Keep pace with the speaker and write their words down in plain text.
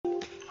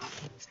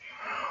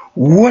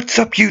What's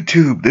up,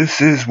 YouTube?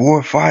 This is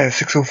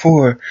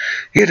Warfire604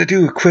 here to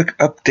do a quick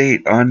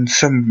update on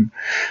some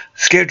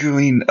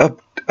scheduling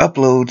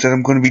uploads that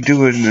I'm going to be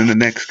doing in the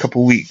next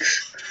couple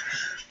weeks.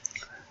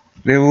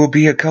 There will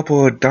be a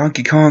couple of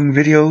Donkey Kong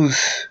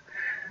videos.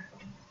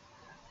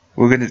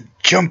 We're going to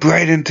jump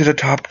right into the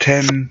top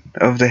 10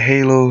 of the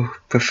Halo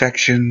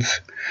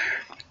perfections,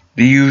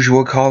 the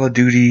usual Call of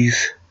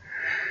Duties,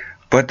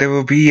 but there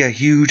will be a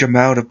huge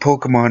amount of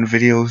Pokemon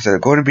videos that are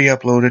going to be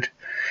uploaded.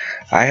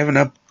 I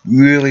haven't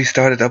really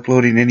started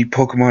uploading any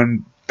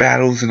Pokemon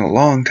battles in a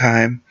long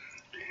time.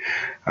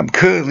 I'm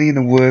currently in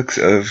the works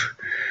of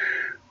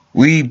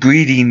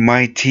rebreeding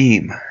my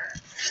team.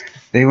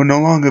 They will no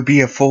longer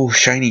be a full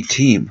shiny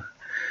team,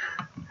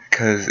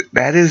 because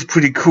that is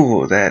pretty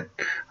cool that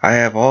I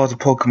have all the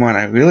Pokemon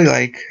I really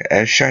like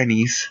as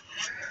shinies,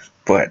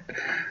 but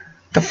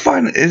the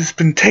fun has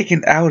been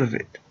taken out of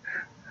it.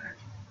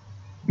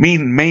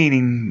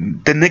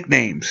 Meaning the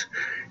nicknames.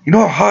 You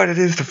know how hard it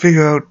is to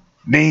figure out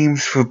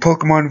names for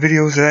Pokemon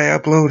videos that I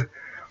upload?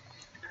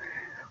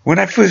 When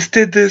I first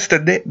did this,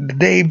 the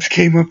names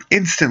came up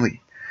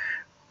instantly.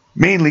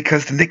 Mainly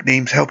because the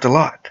nicknames helped a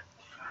lot.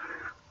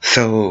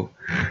 So,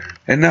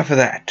 enough of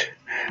that.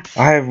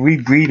 I have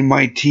rebreeded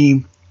my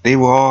team. They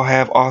will all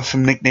have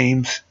awesome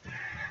nicknames.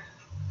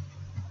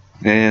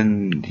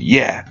 And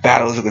yeah,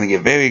 battles are going to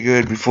get very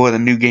good before the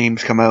new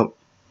games come out.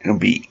 It'll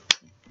be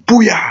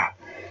booyah!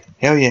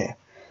 Hell yeah.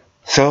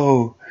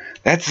 So,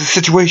 that's the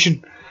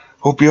situation.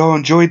 Hope you all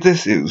enjoyed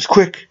this. It was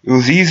quick. It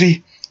was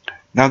easy.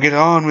 Now get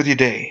on with your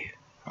day.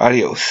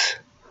 Adios.